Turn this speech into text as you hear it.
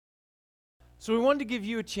So we wanted to give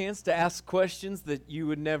you a chance to ask questions that you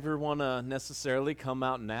would never want to necessarily come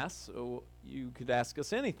out and ask. So you could ask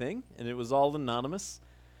us anything, and it was all anonymous.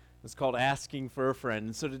 It's called Asking for a Friend.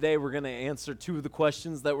 And so today we're going to answer two of the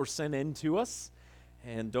questions that were sent in to us.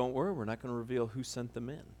 And don't worry, we're not going to reveal who sent them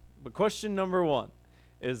in. But question number one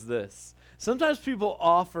is this. Sometimes people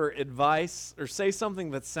offer advice or say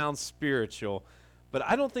something that sounds spiritual, but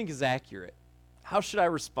I don't think is accurate. How should I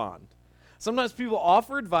respond? Sometimes people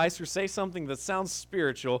offer advice or say something that sounds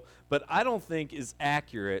spiritual, but I don't think is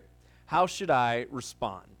accurate. How should I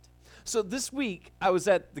respond? So this week, I was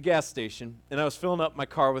at the gas station, and I was filling up my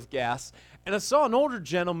car with gas, and I saw an older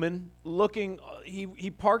gentleman looking, he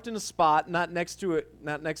parked in a spot, not next to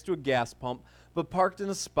a gas pump, but parked in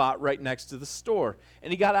a spot right next to the store.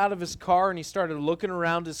 And he got out of his car, and he started looking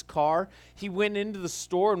around his car. He went into the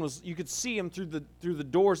store, and you could see him through the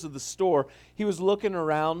doors of the store. He was looking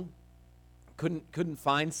around, couldn't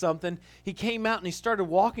find something. He came out and he started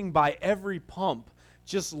walking by every pump,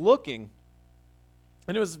 just looking.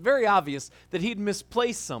 And it was very obvious that he'd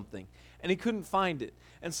misplaced something, and he couldn't find it.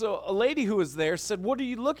 And so a lady who was there said, "What are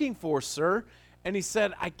you looking for, sir?" And he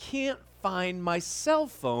said, "I can't find my cell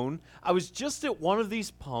phone. I was just at one of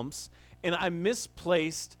these pumps, and I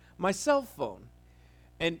misplaced my cell phone."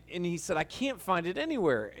 And he said, "I can't find it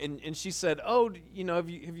anywhere." And she said, "Oh, have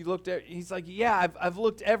you looked at?" He's like, "Yeah, I've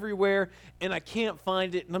looked everywhere, and I can't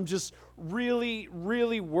find it, and I'm just really,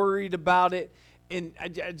 really worried about it, and I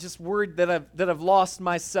just worried that I've lost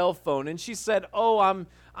my cell phone." And she said, "Oh,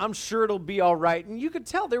 I'm sure it'll be all right." And you could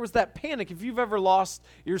tell there was that panic. If you've ever lost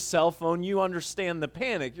your cell phone, you understand the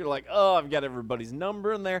panic. You're like, "Oh, I've got everybody's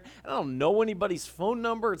number in there. I don't know anybody's phone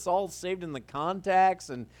number. It's all saved in the contacts."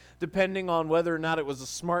 And depending on whether or not it was a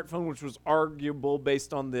smartphone, which was arguable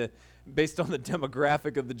based on the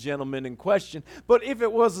demographic of the gentleman in question. But if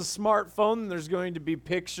it was a smartphone, there's going to be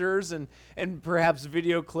pictures and perhaps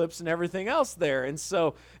video clips and everything else there. And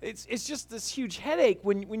so it's just this huge headache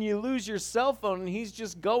when you lose your cell phone, and he's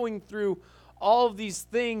just going through all of these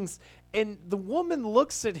things. And the woman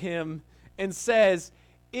looks at him and says,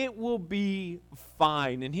 "It will be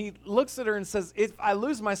fine." And he looks at her and says, "If I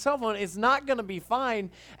lose my cell phone, it's not going to be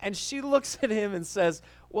fine." And she looks at him and says,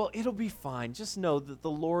 "Well, it'll be fine. Just know that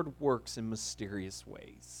the Lord works in mysterious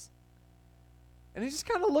ways." And he just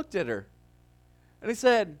kind of looked at her. And he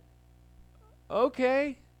said,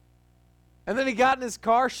 "Okay." And then he got in his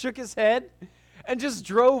car, shook his head, and just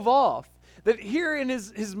drove off. That here in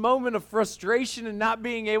his moment of frustration and not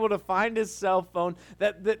being able to find his cell phone,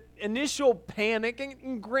 that initial panic,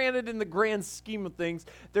 and granted in the grand scheme of things,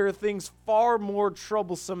 there are things far more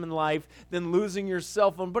troublesome in life than losing your cell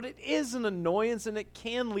phone, but it is an annoyance and it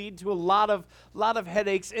can lead to a lot of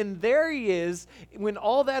headaches. And there he is when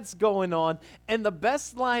all that's going on, and the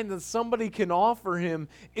best line that somebody can offer him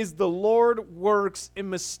is, "The Lord works in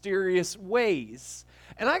mysterious ways."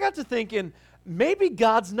 And I got to thinking, maybe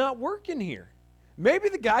God's not working here. Maybe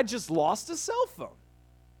the guy just lost his cell phone.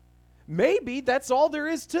 Maybe that's all there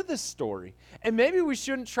is to this story. And maybe we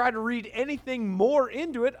shouldn't try to read anything more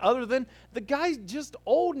into it other than the guy's just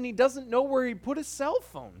old and he doesn't know where he put his cell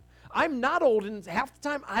phone. I'm not old, and half the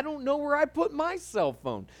time I don't know where I put my cell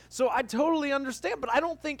phone. So I totally understand, but I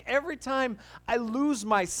don't think every time I lose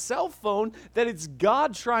my cell phone that it's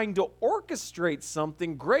God trying to orchestrate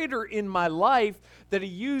something greater in my life that he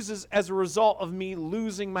uses as a result of me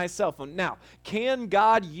losing my cell phone. Now, can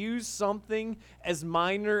God use something as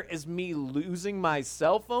minor as me losing my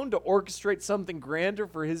cell phone to orchestrate something grander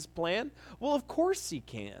for his plan? Well, of course he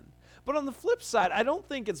can. But on the flip side, I don't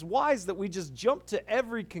think it's wise that we just jump to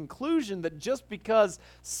every conclusion that just because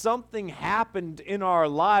something happened in our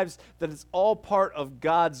lives that it's all part of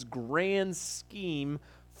God's grand scheme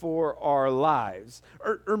for our lives.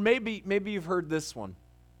 Or maybe you've heard this one.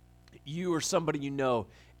 You or somebody you know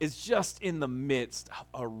is just in the midst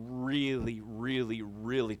of a really, really,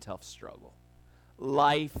 really tough struggle.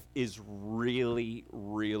 Life is really,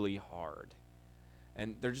 really hard.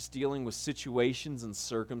 And they're just dealing with situations and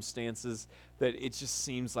circumstances that it just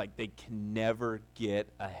seems like they can never get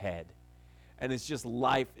ahead. And it's just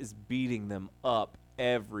life is beating them up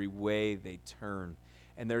every way they turn.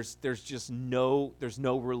 And there's no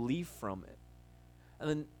relief from it. And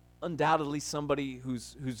then undoubtedly somebody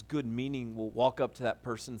who's good meaning will walk up to that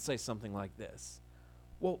person and say something like this: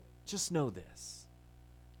 "Well, just know this.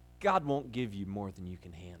 God won't give you more than you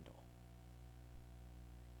can handle."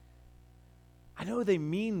 I know they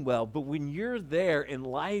mean well, but when you're there and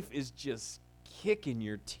life is just kicking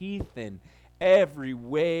your teeth in every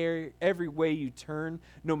way you turn,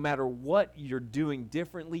 no matter what you're doing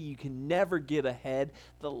differently, you can never get ahead.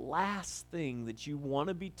 The last thing that you want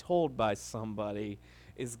to be told by somebody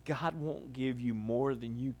is God won't give you more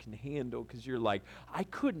than you can handle, because you're like, I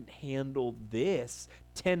couldn't handle this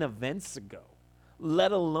 10 events ago,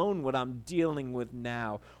 let alone what I'm dealing with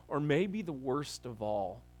now. Or maybe the worst of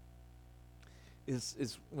all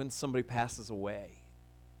is when somebody passes away.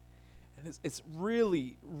 And it's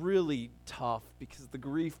really, really tough, because the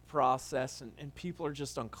grief process, and people are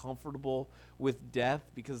just uncomfortable with death,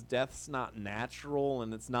 because death's not natural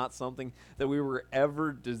and it's not something that we were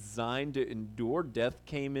ever designed to endure. Death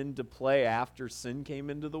came into play after sin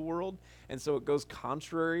came into the world, and so it goes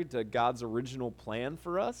contrary to God's original plan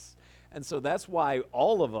for us. And so that's why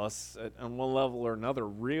all of us, on one level or another,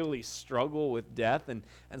 really struggle with death. And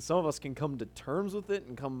some of us can come to terms with it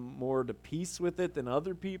and come more to peace with it than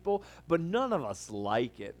other people. But none of us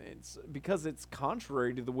like it. It's because it's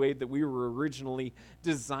contrary to the way that we were originally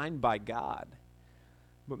designed by God.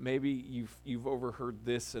 But maybe you've overheard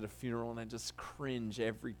this at a funeral, and I just cringe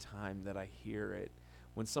every time that I hear it.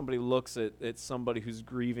 When somebody looks at somebody who's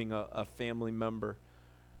grieving a family member,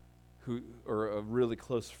 or a really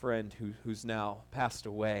close friend who's now passed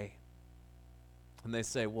away, and they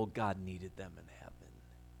say, well, God needed them in heaven.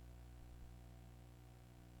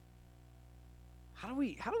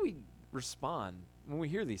 How do we respond when we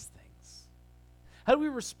hear these things? How do we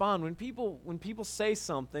respond when people say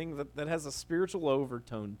something that has a spiritual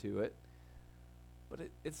overtone to it, but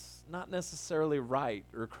it's not necessarily right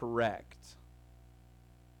or correct?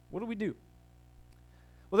 What do we do?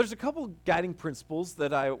 Well, there's a couple guiding principles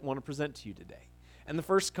that I want to present to you today. And the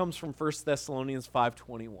first comes from 1 Thessalonians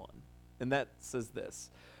 5:21. And that says this: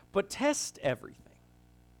 But test everything.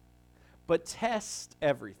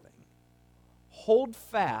 Hold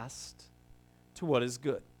fast to what is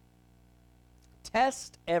good.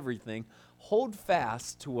 Test everything. Hold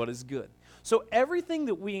fast to what is good. So everything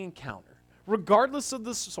that we encounter, regardless of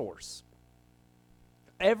the source,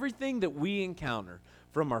 everything that we encounter,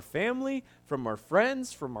 from our family, from our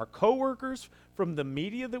friends, from our coworkers, from the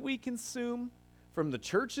media that we consume, from the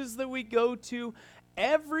churches that we go to,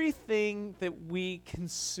 everything that we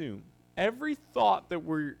consume, every thought that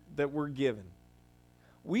we're given,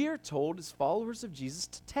 we are told as followers of Jesus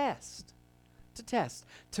to test,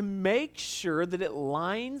 to make sure that it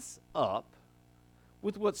lines up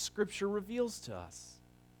with what Scripture reveals to us.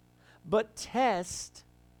 But test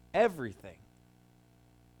everything.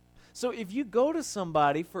 So if you go to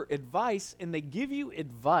somebody for advice and they give you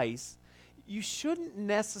advice, you shouldn't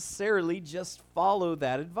necessarily just follow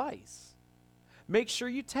that advice. Make sure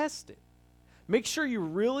you test it. Make sure you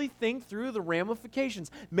really think through the ramifications.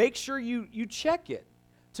 Make sure you check it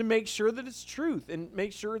to make sure that it's truth, and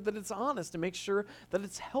make sure that it's honest, and make sure that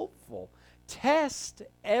it's helpful. Test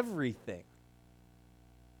everything.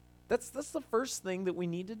 That's the first thing that we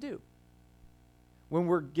need to do. When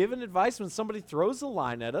we're given advice, when somebody throws a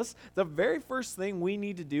line at us, the very first thing we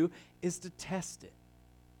need to do is to test it.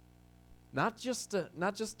 Not just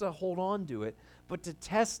to hold on to it, but to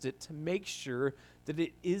test it to make sure that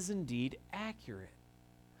it is indeed accurate.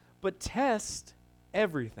 But test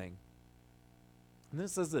everything. And then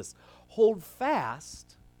it says this: hold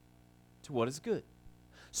fast to what is good.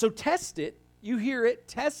 So test it, you hear it,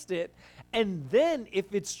 test it, and then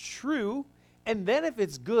if it's true, and then if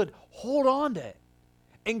it's good, hold on to it.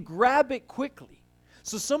 And grab it quickly.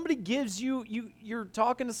 So somebody gives you're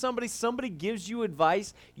talking to somebody gives you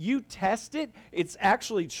advice, you test it, it's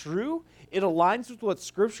actually true, it aligns with what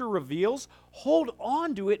Scripture reveals, hold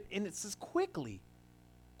on to it, and it says quickly,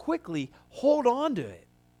 hold on to it,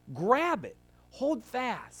 grab it, hold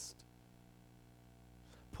fast.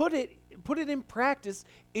 Put it in practice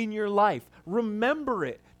in your life. Remember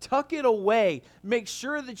it, tuck it away, make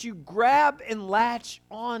sure that you grab and latch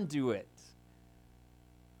onto it.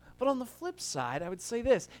 But on the flip side, I would say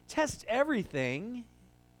this: test everything,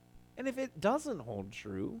 and if it doesn't hold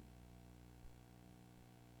true,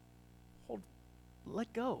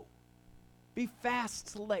 let go. Be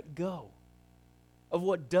fast to let go of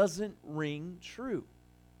what doesn't ring true.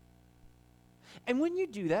 And when you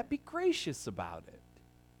do that, be gracious about it.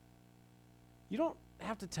 You don't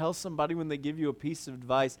have to tell somebody when they give you a piece of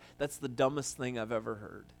advice, that's the dumbest thing I've ever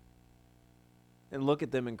heard, and look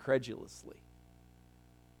at them incredulously.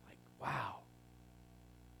 Wow.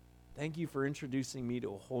 Thank you for introducing me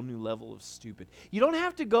to a whole new level of stupid. You don't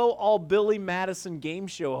have to go all Billy Madison game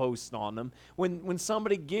show host on them when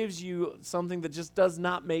somebody gives you something that just does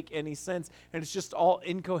not make any sense, and it's just all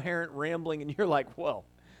incoherent rambling, and you're like, well,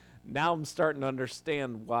 now I'm starting to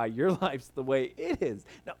understand why your life's the way it is.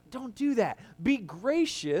 Now, don't do that. Be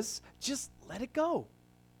gracious. Just let it go.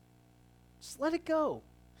 Just let it go.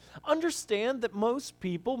 Understand that most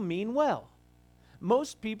people mean well.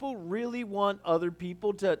 Most people really want other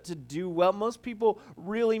people to do well. Most people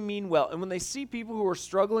really mean well. And when they see people who are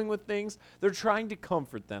struggling with things, they're trying to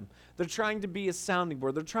comfort them. They're trying to be a sounding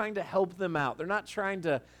board. They're trying to help them out. They're not trying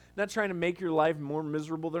to make your life more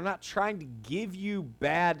miserable. They're not trying to give you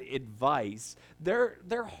bad advice.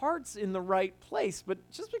 Their heart's in the right place. But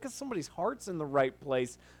just because somebody's heart's in the right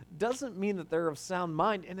place doesn't mean that they're of sound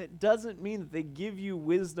mind, and it doesn't mean that they give you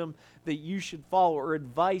wisdom that you should follow or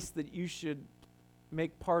advice that you should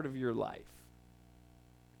make part of your life.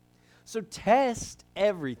 So test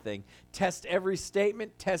everything. Test every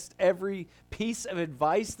statement. Test every piece of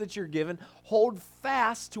advice that you're given. Hold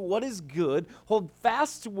fast to what is good. Hold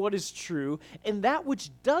fast to what is true. And that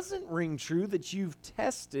which doesn't ring true that you've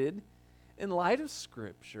tested in light of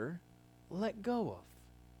Scripture, let go of.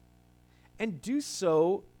 And do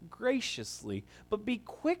so graciously. But be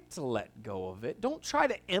quick to let go of it. Don't try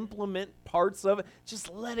to implement parts of it. Just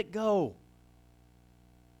let it go.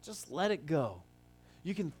 Just let it go.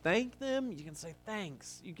 You can thank them, you can say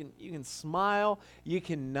thanks, you can smile, you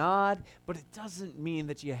can nod, but it doesn't mean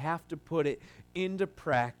that you have to put it into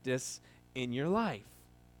practice in your life.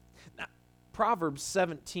 Now, Proverbs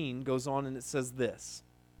 17 goes on and it says this: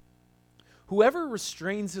 whoever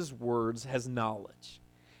restrains his words has knowledge,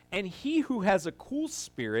 and he who has a cool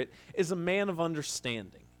spirit is a man of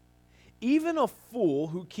understanding. Even a fool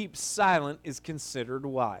who keeps silent is considered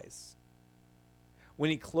wise. When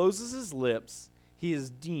he closes his lips, he is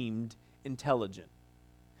deemed intelligent.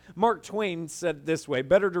 Mark Twain said it this way: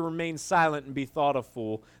 better to remain silent and be thought a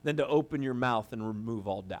fool than to open your mouth and remove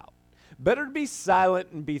all doubt. Better to be silent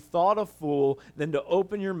and be thought a fool than to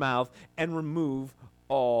open your mouth and remove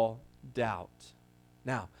all doubt.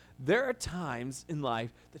 Now, there are times in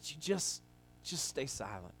life that you just stay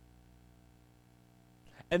silent.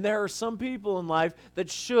 And there are some people in life that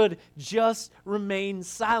should just remain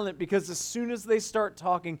silent, because as soon as they start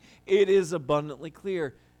talking, it is abundantly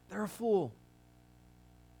clear they're a fool.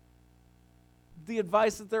 The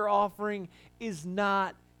advice that they're offering is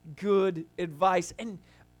not good advice. And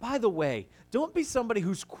by the way, don't be somebody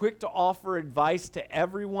who's quick to offer advice to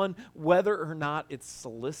everyone, whether or not it's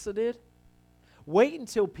solicited. Wait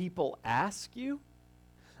until people ask you.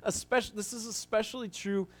 This is especially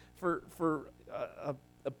true for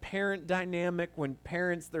a parent dynamic, when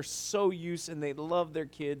parents, they're so used and they love their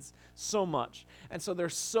kids so much. And so they're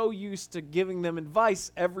so used to giving them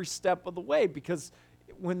advice every step of the way, because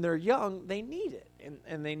when they're young, they need it.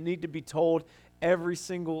 And they need to be told every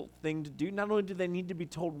single thing to do. Not only do they need to be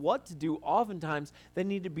told what to do, oftentimes they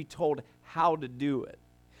need to be told how to do it.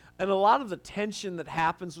 And a lot of the tension that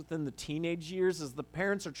happens within the teenage years is the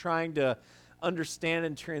parents are trying to understand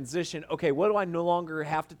and transition. Okay, what do I no longer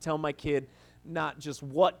have to tell my kid? Not just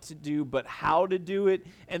what to do, but how to do it.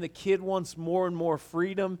 And the kid wants more and more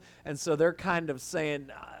freedom. And so they're kind of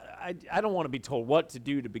saying, I don't want to be told what to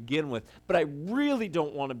do to begin with, but I really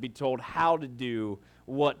don't want to be told how to do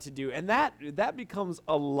what to do. And that becomes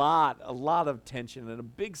a lot of tension, and a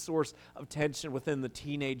big source of tension within the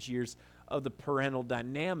teenage years of the parental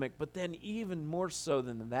dynamic. But then even more so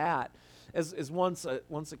than that, as once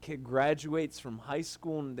a kid graduates from high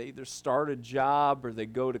school and they either start a job or they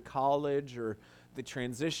go to college or they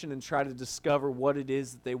transition and try to discover what it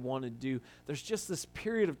is that they want to do, there's just this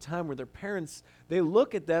period of time where their parents, they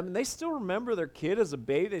look at them and they still remember their kid as a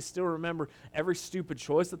baby. They still remember every stupid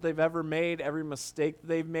choice that they've ever made, every mistake that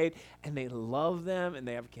they've made, and they love them and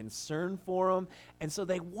they have concern for them. And so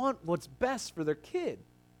they want what's best for their kid.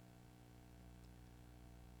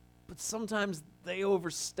 But sometimes they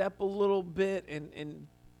overstep a little bit, and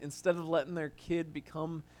instead of letting their kid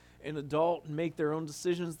become an adult and make their own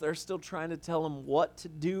decisions, they're still trying to tell them what to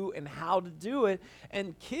do and how to do it.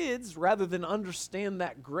 And kids, rather than understand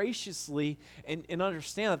that graciously and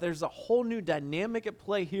understand that there's a whole new dynamic at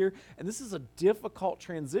play here, and this is a difficult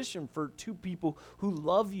transition for two people who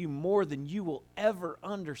love you more than you will ever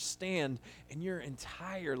understand in your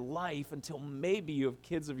entire life, until maybe you have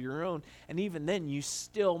kids of your own. And even then, you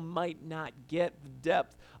still might not get the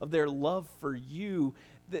depth of their love for you.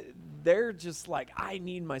 They're just like, I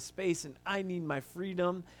need my space and I need my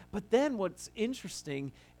freedom. But then what's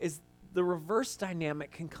interesting is the reverse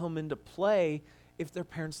dynamic can come into play if their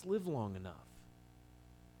parents live long enough.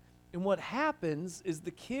 And what happens is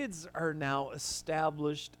the kids are now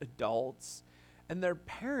established adults, and their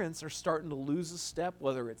parents are starting to lose a step,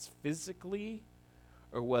 whether it's physically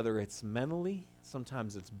or whether it's mentally.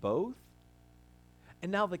 Sometimes it's both. And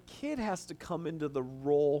now the kid has to come into the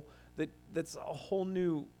role that's a whole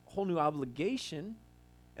new obligation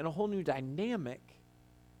and a whole new dynamic.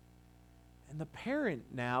 And the parent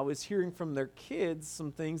now is hearing from their kids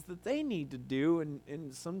some things that they need to do,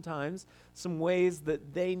 and sometimes some ways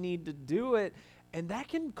that they need to do it. And that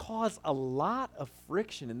can cause a lot of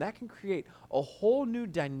friction, and that can create a whole new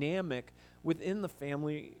dynamic within the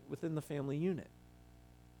family unit.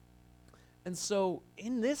 And so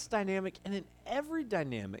in this dynamic and in every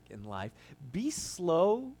dynamic in life, be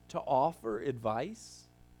slow to offer advice.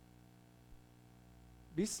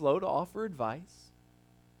 Be slow to offer advice.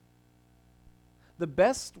 The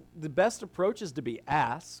best approach is to be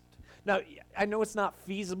asked. Now, I know it's not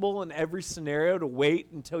feasible in every scenario to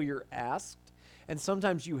wait until you're asked, and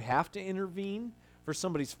sometimes you have to intervene for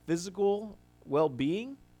somebody's physical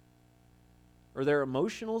well-being or their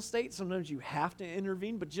emotional state. Sometimes you have to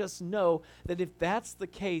intervene, but just know that if that's the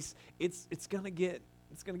case, it's going to get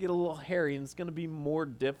a little hairy, and it's going to be more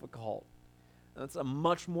difficult. That's a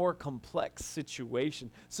much more complex situation.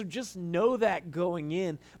 So just know that going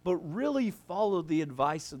in, but really follow the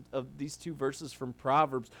advice of these two verses from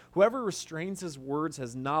Proverbs. Whoever restrains his words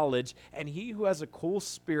has knowledge, and he who has a cool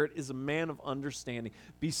spirit is a man of understanding.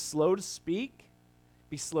 Be slow to speak.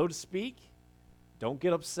 Be slow to speak. Don't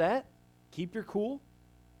get upset. Keep your cool.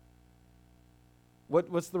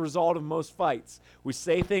 What's the result of most fights? We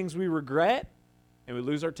say things we regret, and we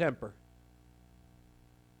lose our temper.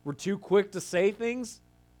 We're too quick to say things,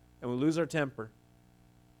 and we lose our temper.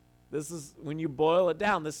 This is, when you boil it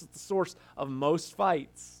down, this is the source of most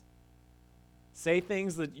fights. Say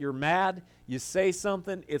things that you're mad, you say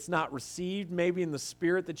something, it's not received maybe in the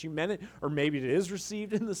spirit that you meant it, or maybe it is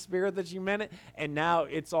received in the spirit that you meant it, and now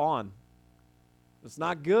it's on. It's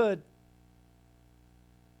not good.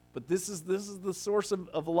 But this is the source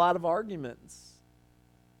of a lot of arguments.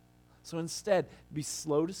 So instead, be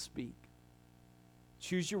slow to speak.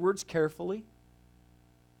 Choose your words carefully,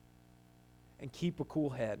 and keep a cool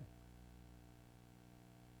head.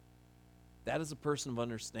 That is a person of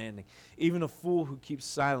understanding. Even a fool who keeps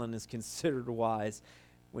silent is considered wise.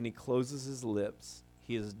 When he closes his lips,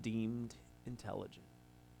 he is deemed intelligent.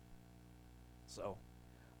 So,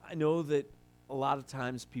 I know that a lot of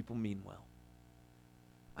times people mean well.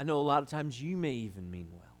 I know a lot of times you may even mean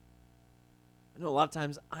well. I know a lot of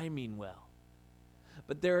times I mean well.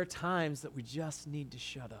 But there are times that we just need to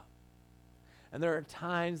shut up. And there are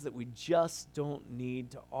times that we just don't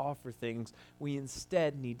need to offer things. We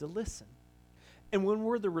instead need to listen. And when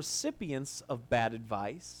we're the recipients of bad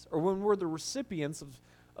advice, or when we're the recipients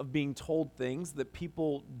of being told things that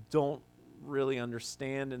people don't really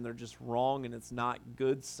understand and they're just wrong and it's not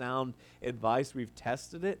good, sound advice, we've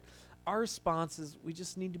tested it, our response is we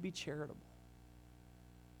just need to be charitable.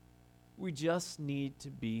 We just need to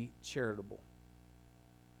be charitable.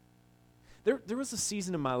 There was a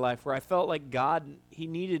season in my life where I felt like God, he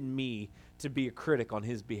needed me to be a critic on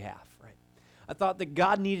his behalf, right? I thought that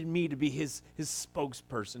God needed me to be his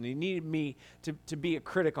spokesperson. He needed me to be a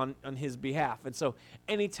critic on his behalf. And so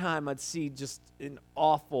anytime I'd see just an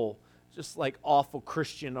awful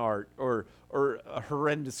Christian art or a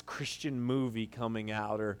horrendous Christian movie coming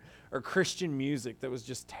out or Christian music that was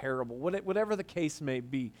just terrible, whatever the case may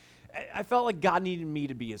be, I felt like God needed me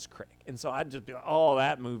to be his critic. And so I'd just be like, oh,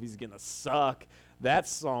 that movie's going to suck. That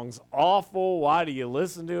song's awful. Why do you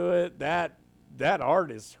listen to it? That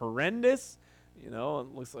art is horrendous. You know,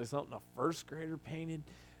 it looks like something a first grader painted.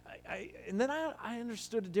 And then I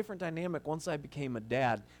understood a different dynamic once I became a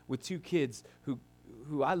dad with two kids who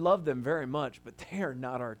I love them very much, but they are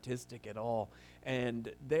not artistic at all. And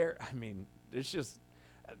they're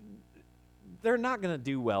not going to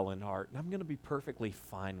do well in art, and I'm going to be perfectly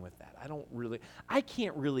fine with that. I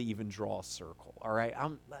can't really even draw a circle, all right?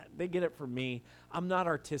 They get it from me. I'm not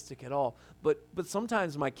artistic at all. But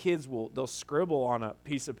sometimes my kids they'll scribble on a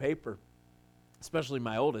piece of paper, especially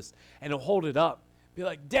my oldest, and he'll hold it up, be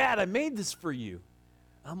like, Dad, I made this for you.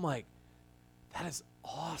 I'm like, that is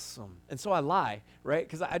awesome. And so I lie, right?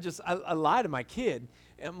 Because I lie to my kid,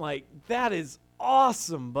 and I'm like, that is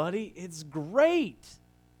awesome, buddy. It's great.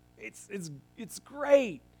 It's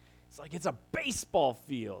great. It's like, it's a baseball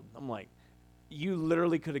field. I'm like, you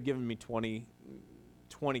literally could have given me 20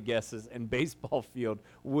 guesses, and baseball field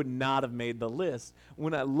would not have made the list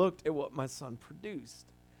when I looked at what my son produced.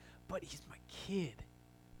 But he's my kid,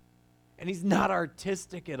 and he's not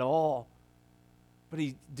artistic at all. But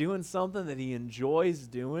he's doing something that he enjoys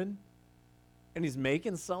doing, and he's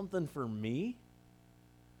making something for me.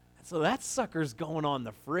 And so that sucker's going on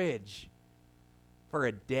the fridge for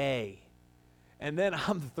a day. And then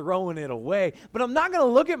I'm throwing it away. But I'm not going to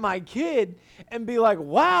look at my kid and be like,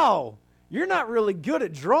 wow, you're not really good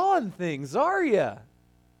at drawing things, are you? All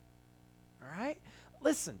right?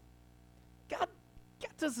 Listen, God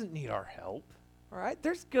doesn't need our help. All right?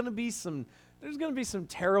 There's going to be some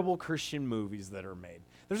terrible Christian movies that are made.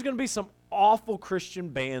 There's going to be some awful Christian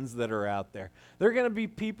bands that are out there. There are going to be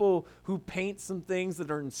people who paint some things that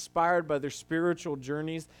are inspired by their spiritual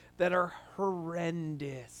journeys that are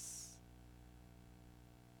horrendous.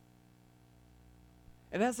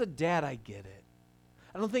 And as a dad, I get it.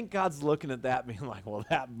 I don't think God's looking at that being like, well,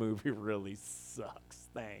 that movie really sucks.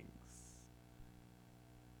 Thanks.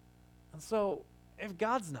 And so, if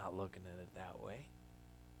God's not looking at it that way,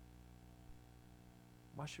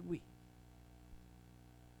 why should we?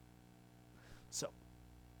 So,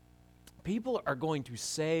 people are going to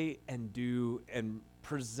say and do and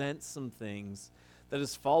present some things that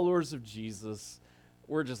as followers of Jesus,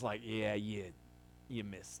 we're just like, yeah, you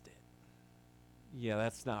missed it. Yeah,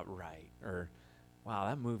 that's not right. Or, wow,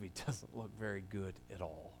 that movie doesn't look very good at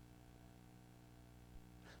all.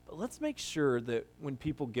 But let's make sure that when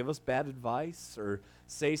people give us bad advice or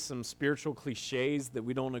say some spiritual cliches that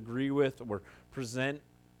we don't agree with or present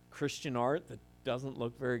Christian art that doesn't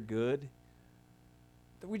look very good,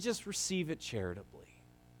 that we just receive it charitably.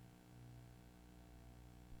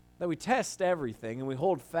 That we test everything and we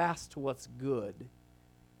hold fast to what's good,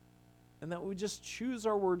 and that we just choose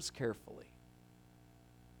our words carefully.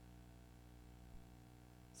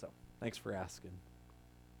 So, thanks for asking.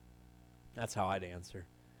 That's how I'd answer.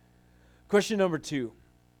 Question number 2,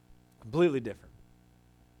 completely different.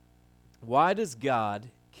 Why does God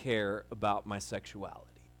care about my sexuality?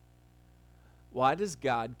 Why does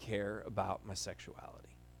God care about my sexuality?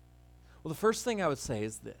 Well, the first thing I would say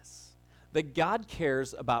is this, that God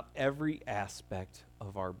cares about every aspect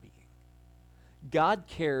of our being. God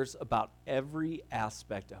cares about every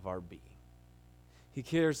aspect of our being. He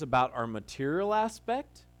cares about our material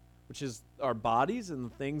aspect, which is our bodies and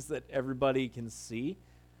the things that everybody can see.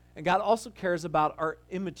 And God also cares about our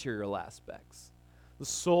immaterial aspects, the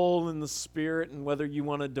soul and the spirit, and whether you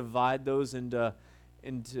want to divide those into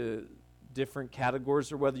different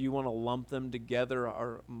categories or whether you want to lump them together,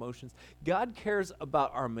 our emotions. God cares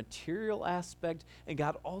about our material aspect, and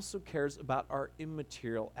God also cares about our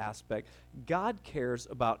immaterial aspect. God cares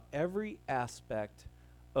about every aspect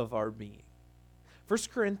of our being.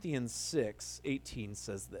 1 Corinthians 6:18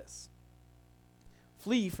 says this,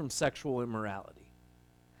 "Flee from sexual immorality.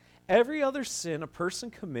 Every other sin a person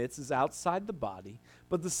commits is outside the body,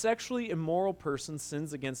 but the sexually immoral person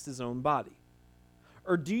sins against his own body.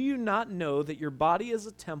 Or do you not know that your body is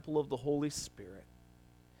a temple of the Holy Spirit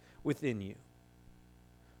within you,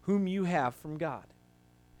 whom you have from God?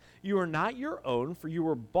 You are not your own, for you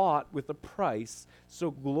were bought with a price, so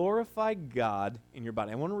glorify God in your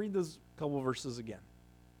body." I want to read those couple verses again.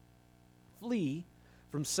 Flee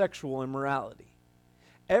from sexual immorality.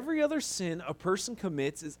 Every other sin a person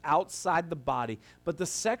commits is outside the body, but the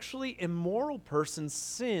sexually immoral person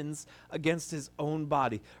sins against his own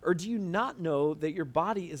body. Or do you not know that your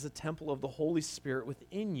body is a temple of the Holy Spirit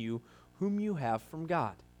within you, whom you have from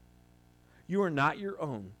God? You are not your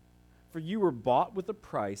own, for you were bought with a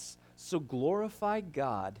price, so glorify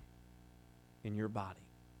God in your body.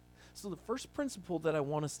 So the first principle that I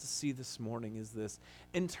want us to see this morning is this.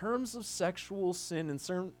 In terms of sexual sin,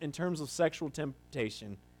 in terms of sexual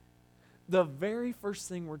temptation, the very first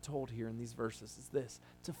thing we're told here in these verses is this,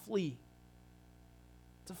 to flee.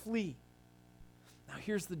 To flee. Now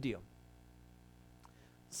here's the deal.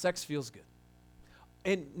 Sex feels good.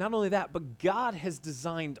 And not only that, but God has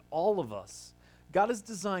designed all of us. God has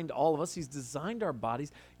designed all of us. He's designed our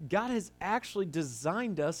bodies. God has actually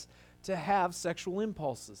designed us to have sexual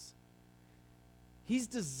impulses. He's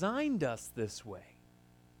designed us this way,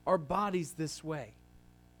 our bodies this way.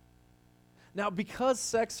 Now, because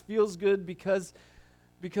sex feels good, because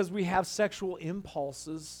we have sexual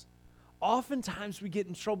impulses, oftentimes we get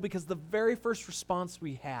in trouble because the very first response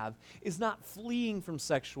we have is not fleeing from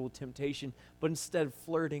sexual temptation, but instead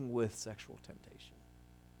flirting with sexual temptation.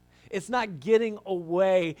 It's not getting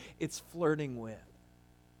away, it's flirting with.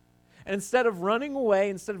 And instead of running away,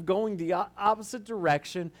 instead of going the opposite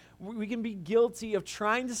direction, we can be guilty of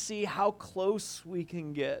trying to see how close we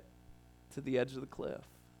can get to the edge of the cliff.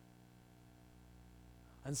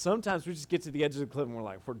 And sometimes we just get to the edge of the cliff and we're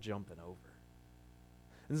like, we're jumping over.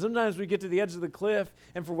 And sometimes we get to the edge of the cliff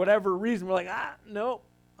and for whatever reason we're like, nope,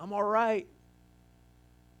 I'm all right.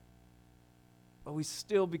 But we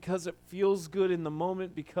still, because it feels good in the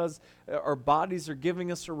moment, because our bodies are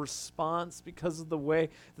giving us a response, because of the way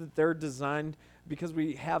that they're designed, because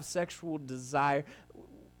we have sexual desire,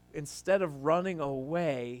 instead of running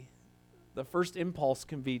away, the first impulse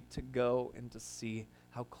can be to go and to see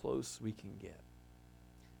how close we can get.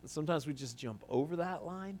 And sometimes we just jump over that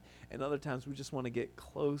line, and other times we just want to get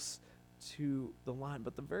close to the line.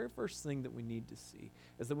 But the very first thing that we need to see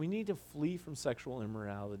is that we need to flee from sexual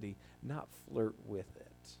immorality, not flirt with it.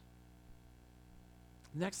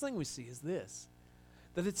 Next thing we see is this,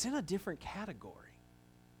 that it's in a different category.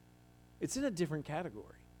 It's in a different category.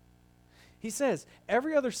 He says,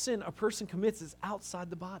 every other sin a person commits is outside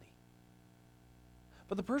the body.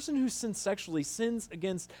 But the person who sins sexually sins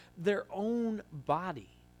against their own body.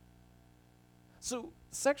 So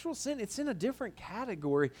sexual sin, it's in a different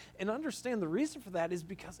category. And understand the reason for that is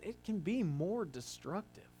because it can be more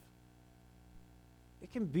destructive.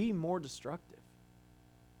 It can be more destructive.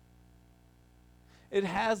 It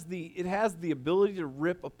has the ability to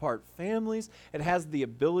rip apart families. It has the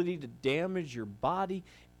ability to damage your body.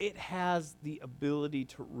 It has the ability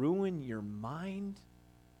to ruin your mind.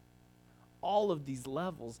 All of these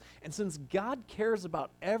levels. And since God cares about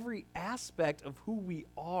every aspect of who we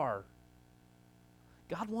are,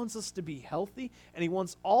 God wants us to be healthy, and he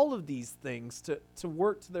wants all of these things to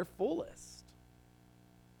work to their fullest.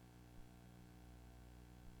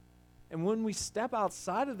 And when we step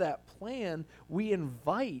outside of that plan, we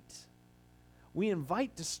invite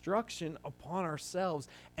destruction upon ourselves.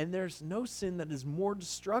 And there's no sin that is more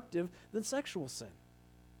destructive than sexual sin.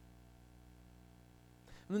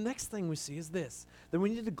 And the next thing we see is this, that we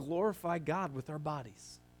need to glorify God with our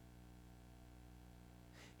bodies.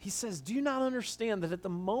 He says, do you not understand that at the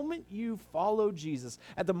moment you follow Jesus,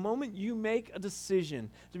 at the moment you make a decision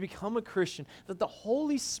to become a Christian, that the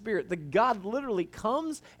Holy Spirit, that God literally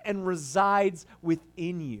comes and resides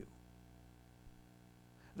within you?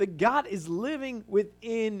 That God is living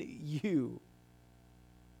within you.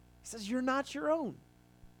 He says, you're not your own.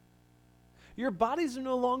 Your bodies are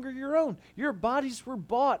no longer your own. Your bodies were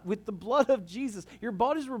bought with the blood of Jesus. Your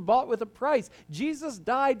bodies were bought with a price. Jesus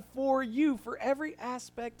died for you, for every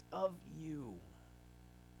aspect of you.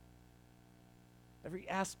 Every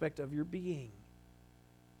aspect of your being.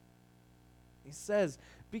 He says,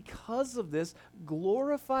 because of this,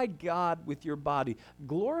 glorify God with your body.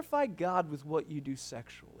 Glorify God with what you do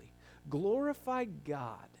sexually. Glorify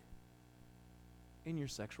God in your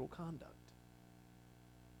sexual conduct.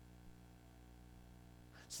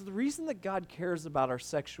 So the reason that God cares about our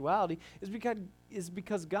sexuality is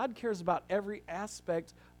because God cares about every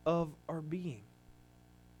aspect of our being.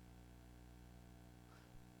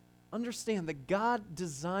 Understand that God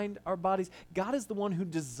designed our bodies. God is the one who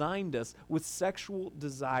designed us with sexual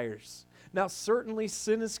desires. Now, certainly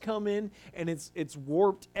sin has come in and it's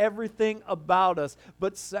warped everything about us.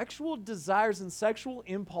 But sexual desires and sexual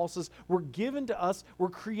impulses were given to us, were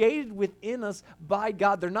created within us by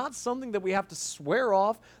God. They're not something that we have to swear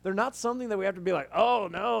off. They're not something that we have to be like, oh,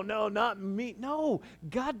 no, not me. No,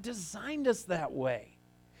 God designed us that way.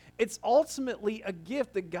 It's ultimately a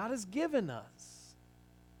gift that God has given us.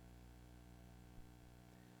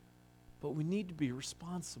 But we need to be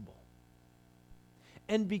responsible.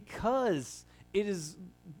 And because it's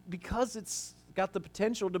got the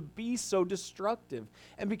potential to be so destructive,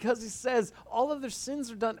 and because he says all of their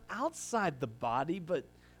sins are done outside the body, but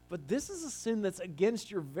this is a sin that's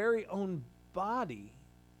against your very own body,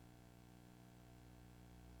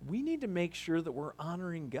 we need to make sure that we're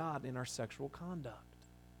honoring God in our sexual conduct.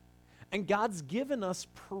 And God's given us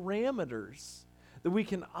parameters that we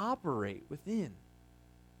can operate within.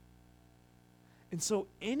 And so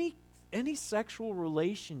any sexual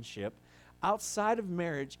relationship outside of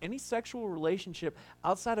marriage,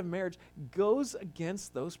 goes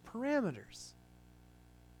against those parameters.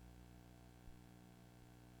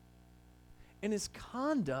 And is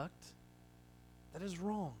conduct that is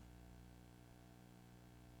wrong.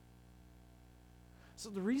 So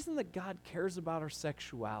the reason that God cares about our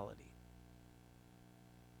sexuality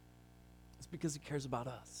is because he cares about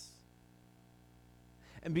us.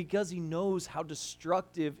 And because he knows how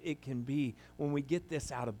destructive it can be when we get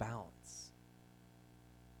this out of balance.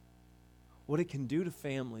 What it can do to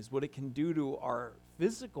families, what it can do to our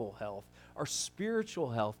physical health, our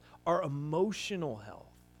spiritual health, our emotional health.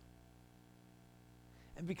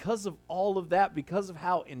 And because of all of that, because of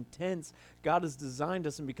how intense God has designed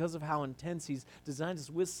us, and because of how intense he's designed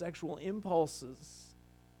us with sexual impulses,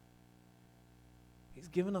 he's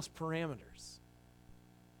given us parameters.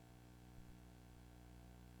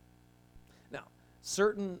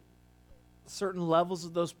 Certain levels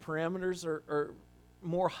of those parameters are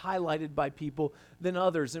more highlighted by people than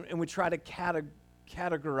others, and we try to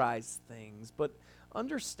categorize things. But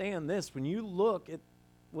understand this, when you look at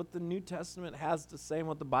what the New Testament has to say and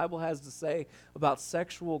what the Bible has to say about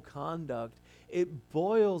sexual conduct, it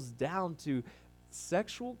boils down to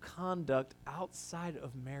sexual conduct outside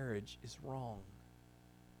of marriage is wrong.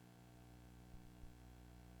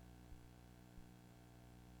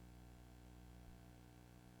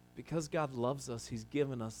 Because God loves us, He's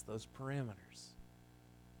given us those parameters.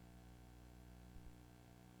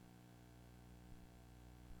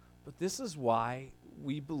 But this is why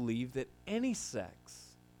we believe that any sex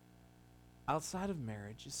outside of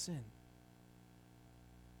marriage is sin.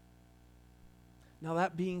 Now,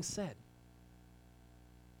 that being said,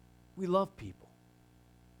 we love people.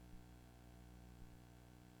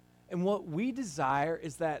 And what we desire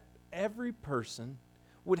is that every person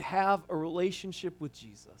would have a relationship with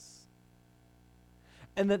Jesus,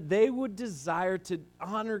 and that they would desire to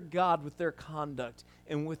honor God with their conduct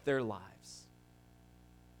and with their lives,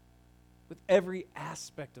 with every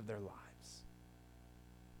aspect of their lives,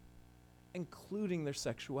 including their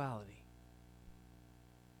sexuality.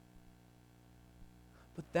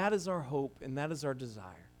 But that is our hope and that is our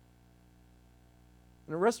desire.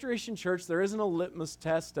 In a Restoration Church, there isn't a litmus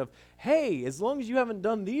test of, hey, as long as you haven't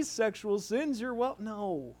done these sexual sins, you're well.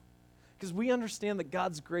 No. Because we understand that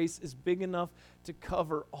God's grace is big enough to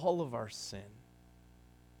cover all of our sin.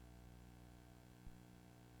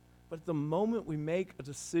 But at the moment we make a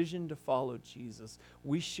decision to follow Jesus,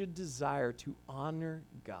 we should desire to honor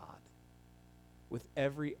God with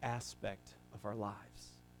every aspect of our lives.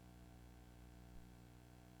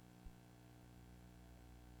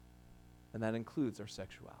 And that includes our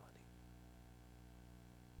sexuality.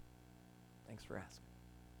 Thanks for asking.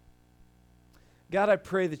 God, I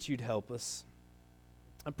pray that you'd help us.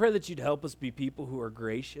 I pray that you'd help us be people who are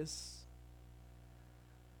gracious.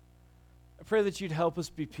 I pray that you'd help us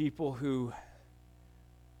be people who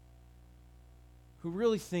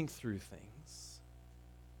really think through things.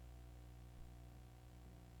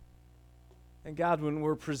 And God, when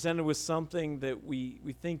we're presented with something that we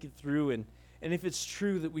think it through, and if it's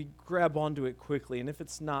true, that we grab onto it quickly, and if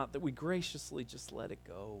it's not, that we graciously just let it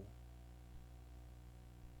go.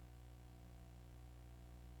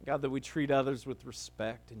 God, that we treat others with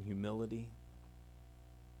respect and humility.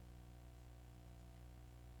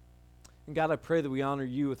 And God, I pray that we honor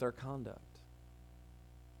you with our conduct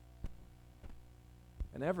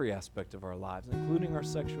in every aspect of our lives, including our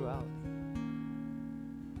sexuality.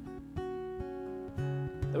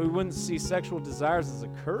 That we wouldn't see sexual desires as a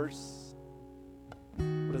curse,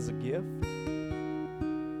 but as a gift.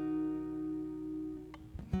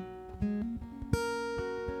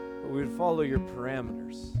 But we would follow your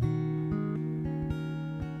parameters.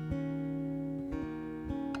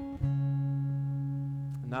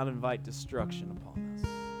 And not invite destruction upon us.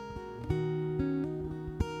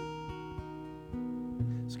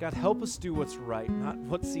 So God, help us do what's right, not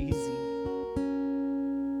what's easy.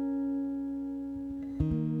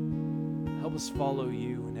 Help us follow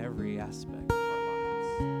you in every aspect of our lives.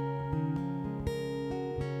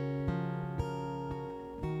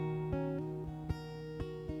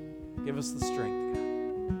 Give us the strength, God.